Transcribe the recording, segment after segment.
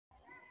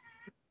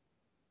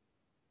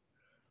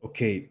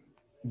Okay,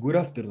 good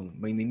afternoon.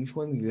 My name is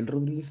Juan Miguel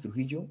Rodriguez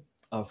Trujillo,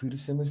 a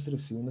first semester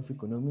student of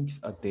economics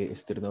at the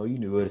External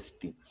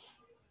University.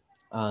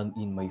 And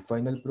in my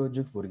final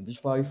project for English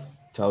 5,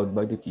 taught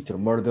by the teacher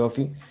Mark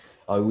Duffy,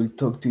 I will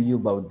talk to you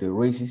about the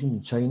racism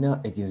in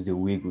China against the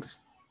Uyghurs.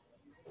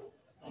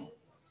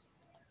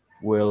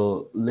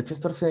 Well, let's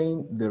start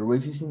saying the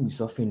racism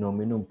is a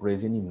phenomenon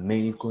present in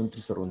many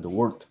countries around the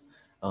world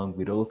and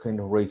with all kinds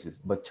of races.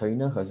 But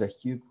China has a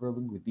huge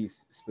problem with this,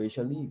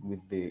 especially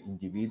with the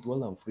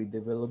individual and free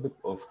development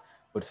of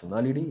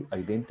personality,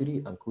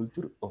 identity, and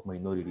culture of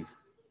minorities.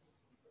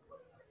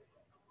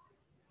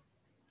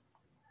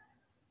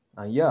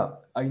 And yeah,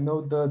 I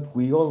know that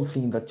we all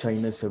think that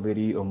China is a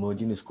very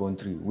homogeneous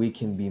country. We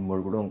can be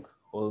more wrong.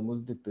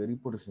 Almost the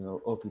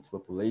 30% of its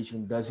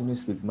population doesn't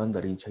speak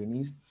Mandarin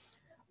Chinese,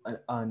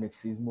 and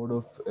exists more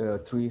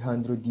of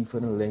 300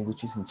 different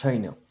languages in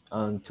China.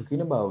 And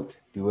talking about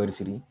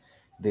diversity,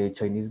 the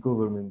Chinese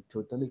government,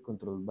 totally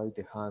controlled by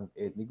the Han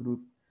ethnic group,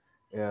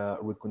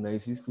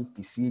 recognizes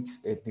 56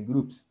 ethnic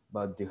groups,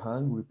 but the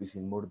Han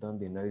represent more than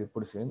the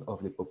 90%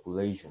 of the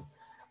population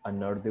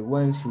and are the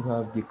ones who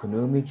have the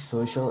economic,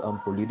 social,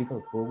 and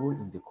political power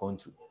in the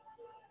country.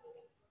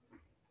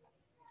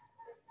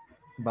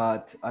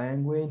 But I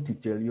am going to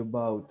tell you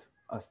about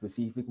a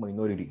specific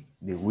minority,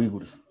 the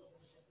Uyghurs.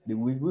 The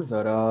Uyghurs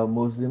are a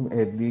Muslim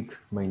ethnic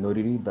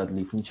minority that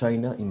live in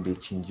China in the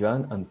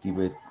Xinjiang and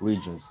Tibet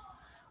regions.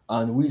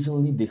 And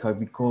recently they have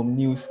become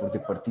news for the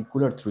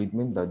particular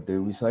treatment that they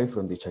receive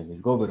from the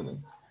Chinese government.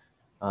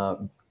 Uh,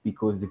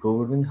 because the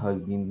government has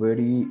been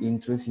very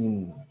interested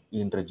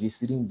in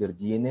registering their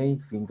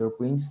DNA,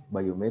 fingerprints,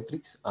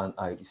 biometrics, and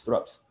iris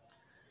drops.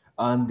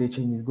 And the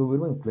Chinese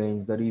government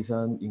claims that is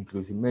an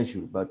inclusive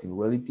measure, but in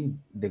reality,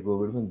 the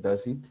government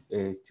does it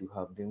to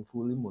have them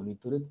fully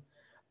monitored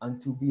and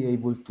to be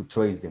able to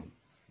trace them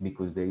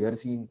because they are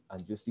seen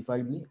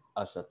unjustifiably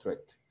as a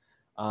threat.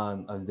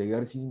 And as they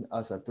are seen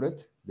as a threat,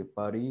 the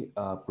party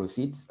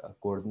proceeds,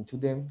 according to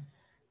them,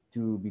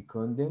 to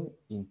become them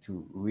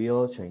into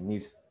real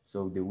Chinese.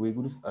 So the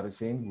Uyghurs are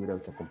sent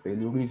without a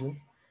compelling reason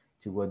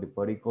to what the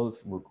party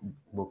calls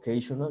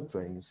vocational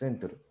training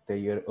center.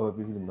 They are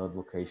obviously not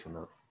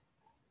vocational.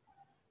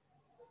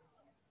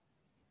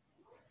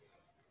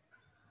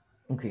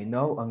 Okay,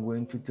 now I'm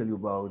going to tell you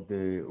about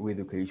the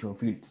re-education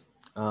fields.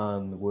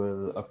 And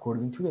well,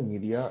 according to the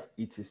media,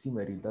 it's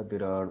estimated that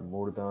there are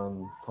more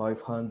than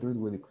 500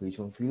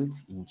 re-education fields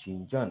in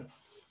Xinjiang.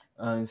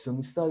 And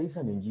some studies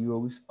and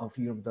NGOs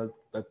affirm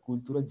that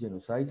cultural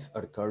genocides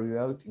are carried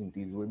out in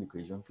these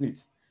re-education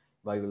fields,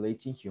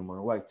 violating human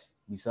rights.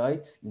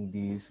 Besides, in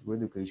these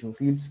re-education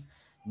fields,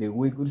 the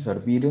Uyghurs are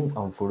beaten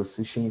and forced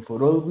to change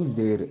for always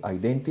their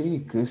identity,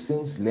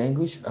 customs,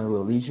 language, and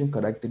religion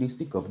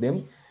characteristic of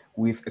them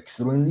with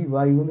extremely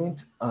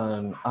violent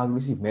and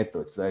aggressive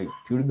methods like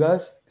tear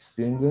gas,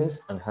 string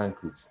guns, and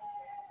handcuffs.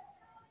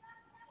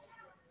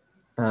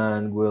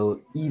 And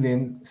well,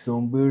 even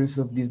some birds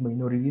of these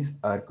minorities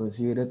are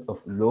considered of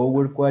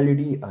lower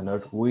quality and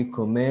are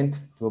recommended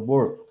to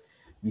abort.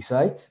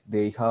 Besides,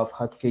 they have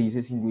had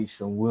cases in which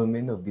some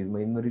women of these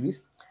minorities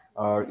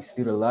are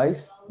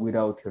sterilized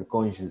without her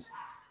conscience.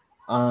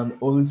 And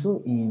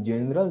also, in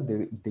general,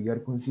 they are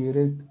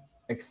considered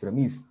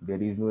extremists.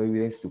 There is no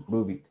evidence to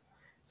prove it.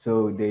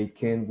 So they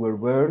can wear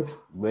beards,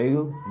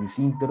 veil, use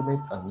internet,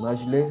 and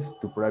much less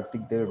to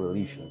practice their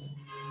religions.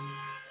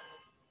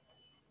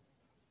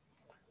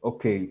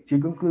 Okay, to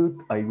conclude,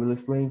 I will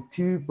explain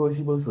two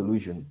possible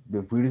solutions.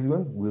 The first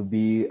one will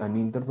be an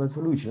internal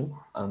solution,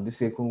 and the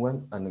second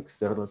one, an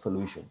external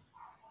solution.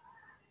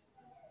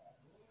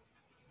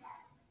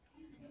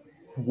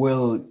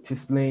 Well, to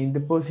explain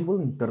the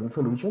possible internal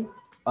solution,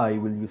 I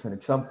will use an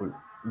example,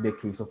 the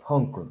case of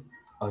Hong Kong.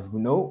 As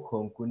we know,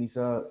 Hong Kong is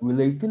a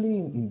relatively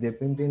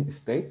independent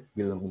state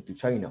belonging to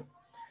China.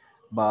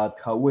 But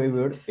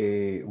however,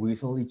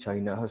 recently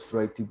China has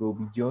tried to go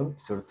beyond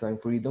certain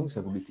freedoms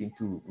agreed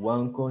to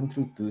one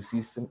country, two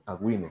system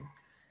agreement.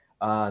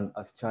 And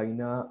as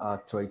China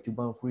tried to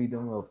ban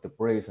freedom of the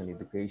press and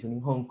education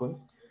in Hong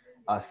Kong,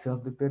 a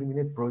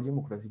self-determined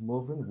pro-democracy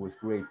movement was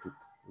created,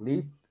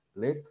 led,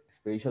 led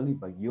especially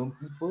by young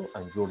people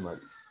and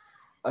journalists,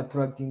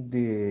 attracting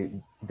the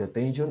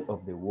attention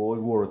of the whole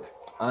world.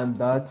 And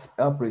that's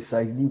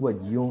precisely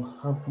what young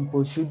Han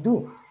people should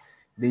do.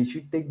 They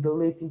should take the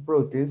lead in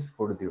protests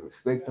for the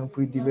respect and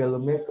free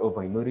development of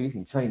minorities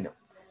in China.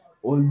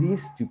 All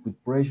this to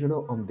put pressure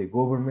on the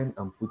government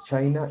and put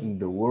China in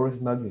the world's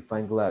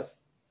magnifying glass.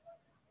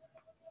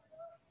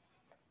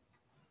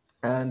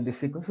 And the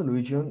second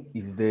solution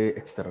is the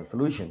external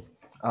solution.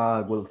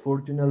 Well,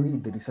 fortunately,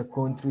 there is a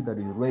country that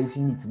is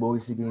raising its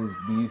voice against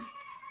this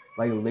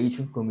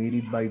violation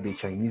committed by the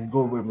Chinese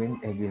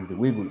government against the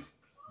Uyghurs.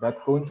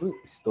 That country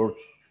is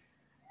Turkey.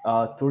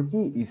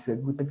 Turkey is a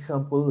good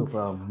example of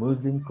a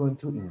Muslim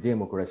country in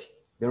democracy.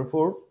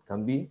 Therefore,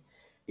 can be,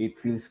 it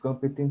feels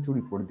competent to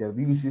report the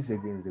abuses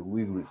against the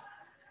Uyghurs.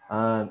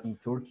 And in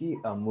Turkey,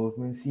 a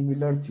movement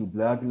similar to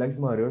Black Lives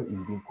Matter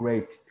is being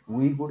created,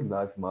 Uyghur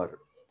Lives Matter.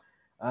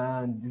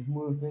 And this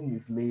movement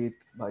is led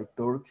by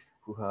Turks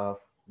who have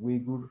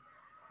Uyghur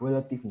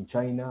relatives in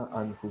China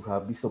and who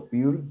have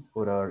disappeared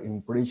or are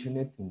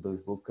imprisoned in those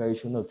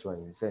vocational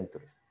training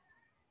centers.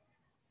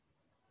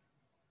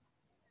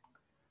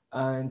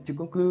 And to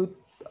conclude,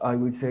 I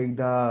would say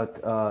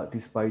that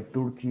despite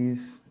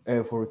Turkey's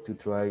effort to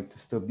try to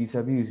stop these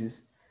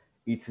abuses,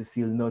 it's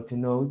still not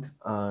enough,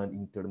 and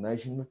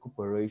international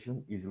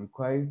cooperation is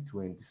required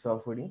to end the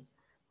suffering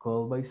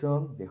called by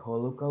some the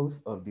Holocaust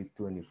of the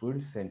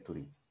 21st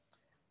century.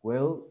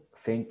 Well,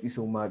 thank you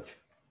so much